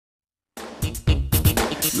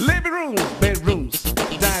Living rooms, bedrooms,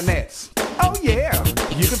 dinettes. Oh yeah,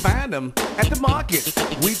 you can find them at the market.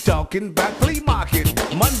 We talking about flea market.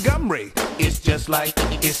 Montgomery, it's just like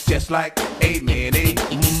a mini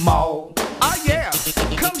mall. Oh yeah,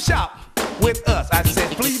 come shop with us. I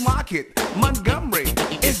said flea market. Montgomery,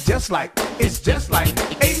 it's just like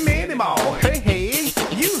a mini mall. Hey, hey,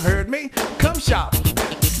 you heard me. Come shop.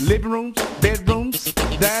 Living rooms, bedrooms,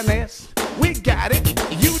 dinettes. We got it.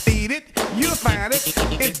 You need it. You'll find it.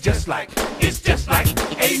 It's just like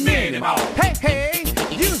a mini mall. Hey, hey,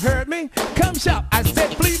 you heard me. Come shop. I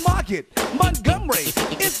said flea market. Montgomery.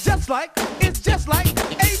 It's just like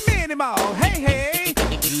a mini mall. Hey, hey.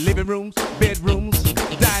 Living rooms, bedrooms,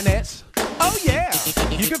 dinettes. Oh yeah,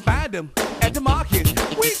 you can find them at the market.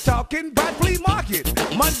 We talking about flea market.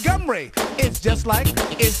 Montgomery. It's just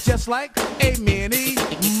like a mini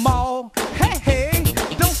mall. Hey, hey,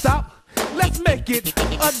 don't stop. Let's make it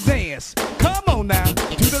a dance. Come on now,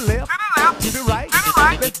 to the left, to the right.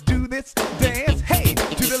 Let's do this dance. Hey,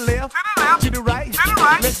 to the left, to the right.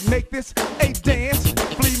 Let's make this a dance.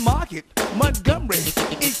 Flea market, Montgomery.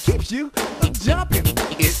 It keeps you jumping.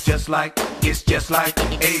 It's just like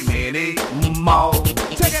a mini mall.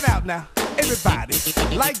 Check it out now, everybody.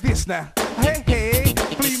 Like this now. Hey, hey,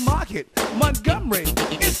 flea market, Montgomery.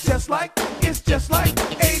 It's just like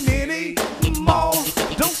a mini mall.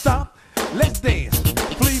 Don't stop. Let's dance.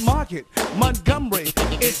 Flea market, Montgomery.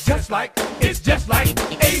 It's just like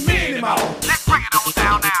a mini mall. Let's bring it on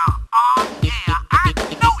down now. Oh yeah, I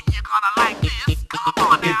know you're gonna like this. Come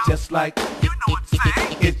on now. It's just like, You know what I'm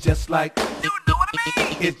saying. it's just like, You know what I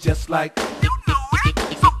mean. it's just like, You know it.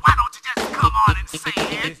 So why don't you just come on and say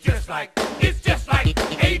it? it's just like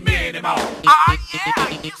a mini mall. Oh yeah,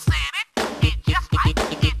 you said it. It's just like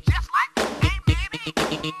a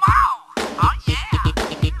mini mall. Oh yeah,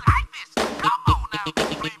 you like this. Come on now,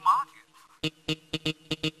 flea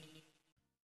market.